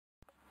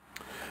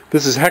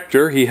This is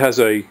Hector. He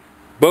has a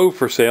bow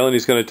for sale and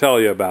he's going to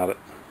tell you about it.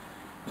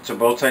 It's a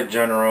Bowtech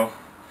General.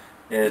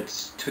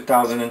 It's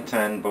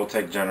 2010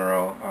 Bowtech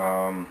General.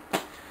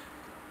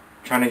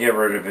 Trying to get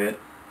rid of it.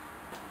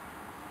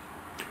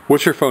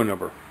 What's your phone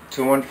number?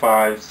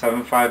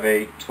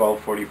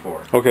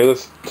 215-758-1244. Okay,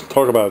 let's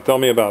talk about it. Tell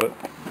me about it.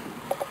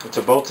 It's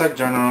a Bowtech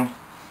General.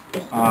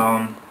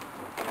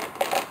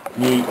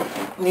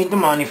 Need the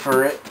money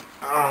for it.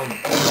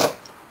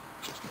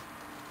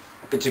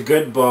 It's a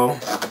good bow.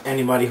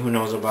 Anybody who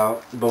knows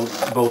about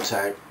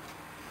Bowtech.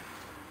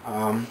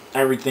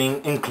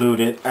 Everything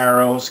included: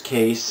 arrows,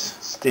 case,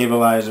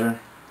 stabilizer,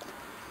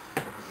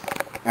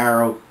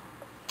 arrow,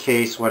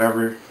 case,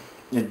 whatever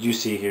that you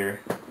see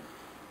here.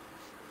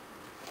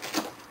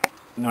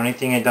 The only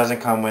thing it doesn't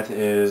come with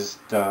is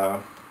the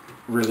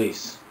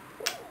release.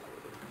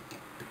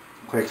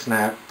 Quick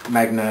snap,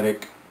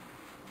 magnetic,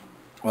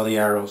 all the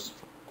arrows.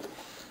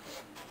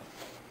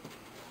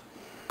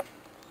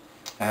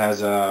 It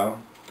has a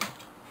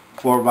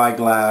 4x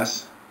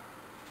glass,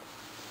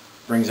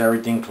 brings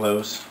everything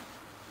close.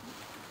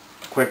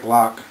 Quick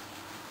lock,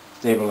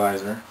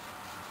 stabilizer.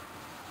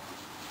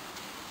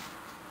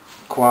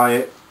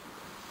 Quiet,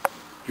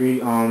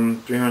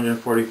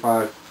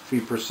 345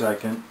 feet per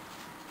second.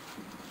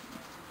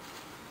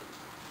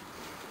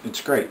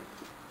 It's great.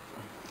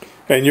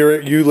 And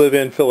you live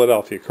in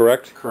Philadelphia,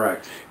 correct?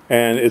 Correct.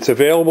 And it's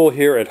available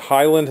here at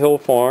Highland Hill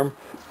Farm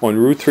on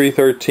Route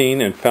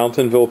 313 in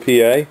Fountainville,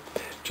 PA.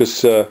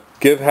 Just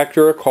give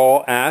Hector a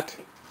call at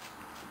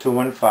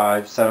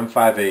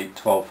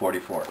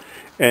 215-758-1244.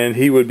 And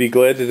he would be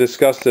glad to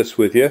discuss this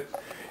with you.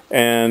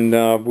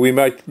 And we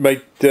might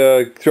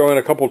throw in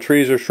a couple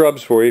trees or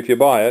shrubs for you if you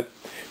buy it.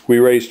 We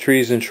raise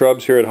trees and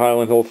shrubs here at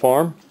Highland Hill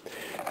Farm.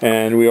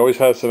 And we always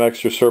have some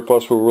extra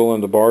surplus we're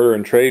willing to barter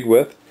and trade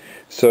with.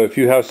 So if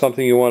you have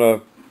something you want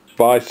to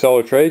buy, sell,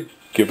 or trade,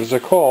 give us a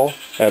call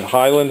at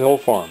Highland Hill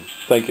Farm.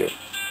 Thank you.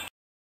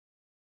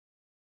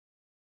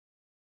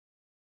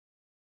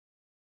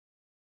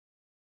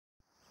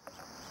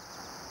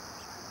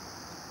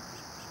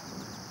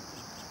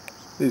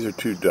 These are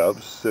two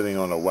doves sitting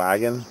on a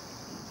wagon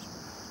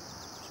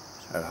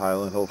at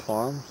Highland Hill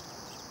Farm.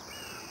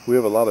 We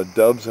have a lot of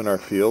doves in our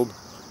field.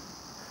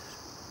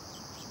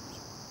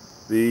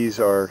 These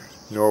are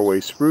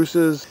Norway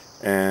spruces,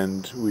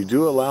 and we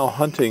do allow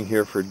hunting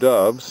here for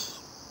doves.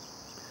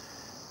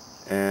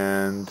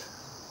 And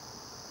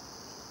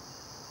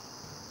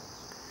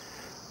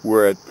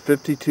we're at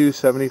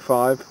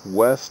 5275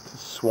 West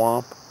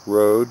Swamp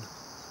Road,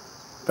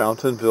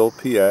 Fountainville,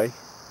 PA,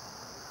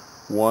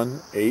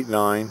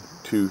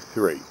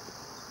 18923.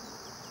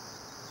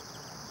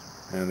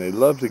 And they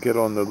love to get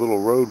on the little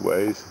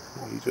roadways.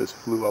 He just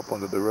flew up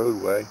onto the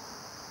roadway.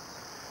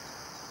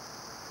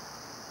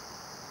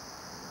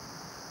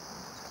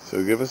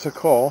 So give us a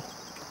call.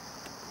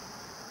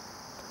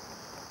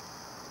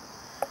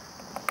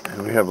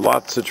 And we have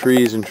lots of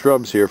trees and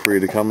shrubs here for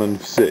you to come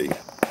and see.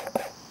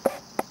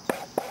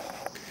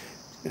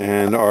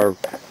 And our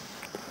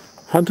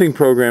hunting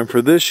program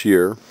for this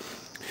year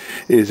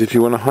is, if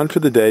you want to hunt for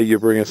the day, you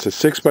bring us a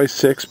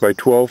 6x6 by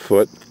 12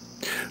 foot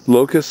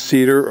locust,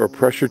 cedar, or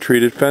pressure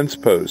treated fence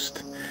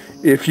post.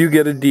 If you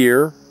get a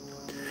deer,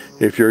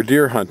 if you're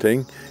deer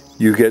hunting,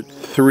 you get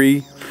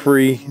 3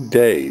 free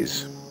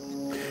days.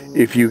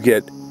 If you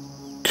get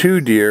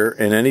 2 deer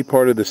in any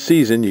part of the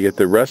season, you get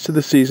the rest of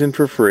the season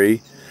for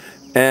free,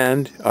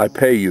 and I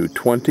pay you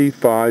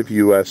 $25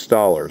 US.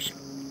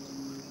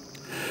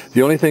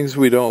 The only things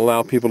we don't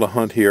allow people to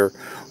hunt here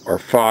are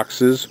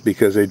foxes,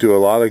 because they do a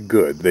lot of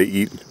good. They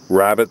eat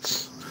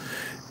rabbits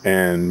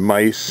and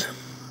mice,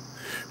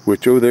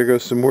 which, oh, there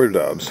goes some more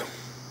doves.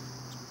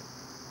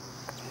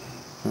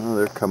 Oh,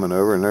 they're coming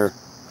over, and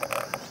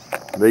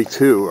they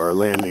too are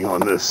landing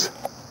on this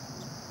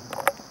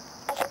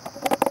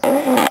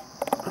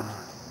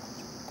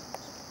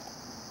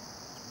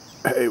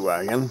hay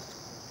wagon.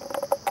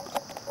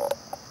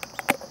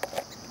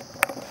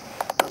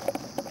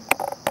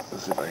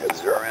 Let's see if I can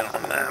zero in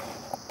on that.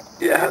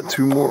 Yeah,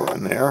 2 more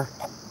in there.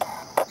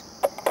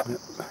 Yep.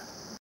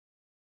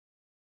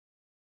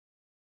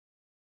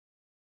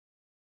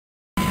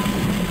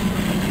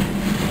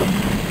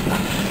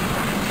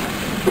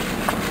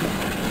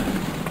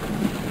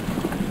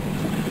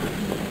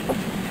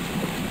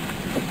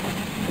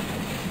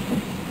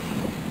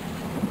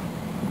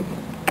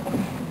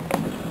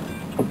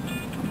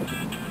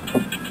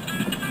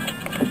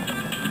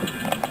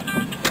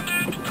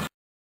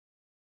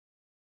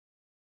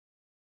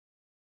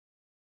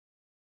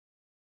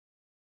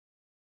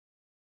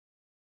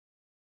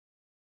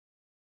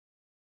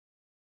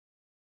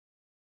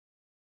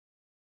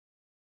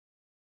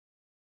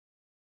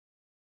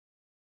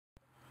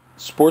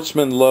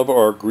 Sportsmen love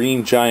our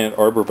green giant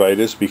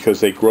arborvitaes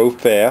because they grow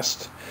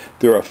fast.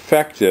 They're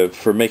effective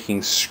for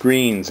making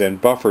screens and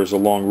buffers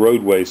along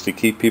roadways to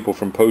keep people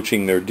from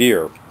poaching their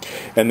deer.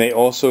 And they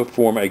also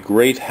form a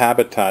great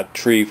habitat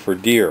tree for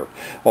deer.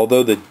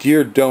 Although the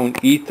deer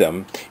don't eat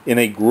them, in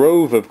a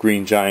grove of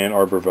green giant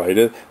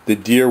arborvitae, the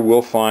deer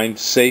will find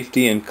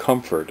safety and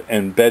comfort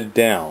and bed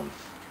down.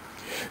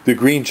 The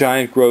green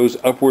giant grows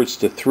upwards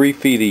to 3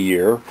 feet a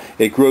year.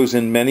 It grows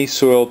in many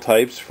soil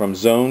types from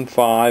zone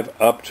 5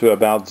 up to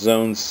about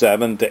zone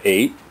 7 to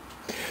 8.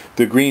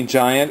 The green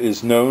giant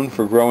is known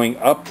for growing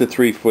up to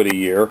 3 foot a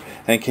year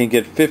and can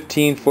get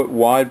 15 foot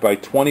wide by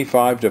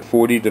 25 to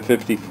 40 to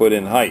 50 foot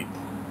in height.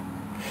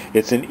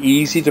 It's an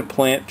easy to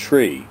plant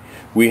tree.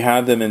 We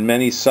have them in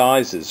many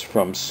sizes,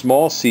 from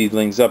small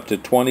seedlings up to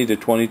 20 to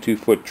 22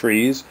 foot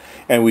trees,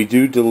 and we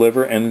do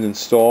deliver and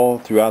install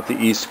throughout the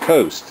East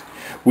Coast.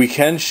 We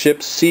can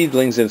ship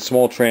seedlings and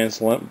small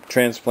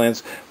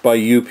transplants by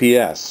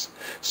UPS.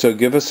 So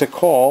give us a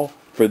call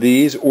for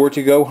these or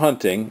to go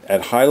hunting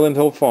at Highland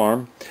Hill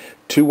Farm,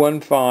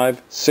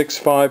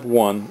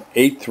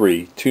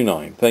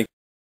 215-651-8329. Thank you.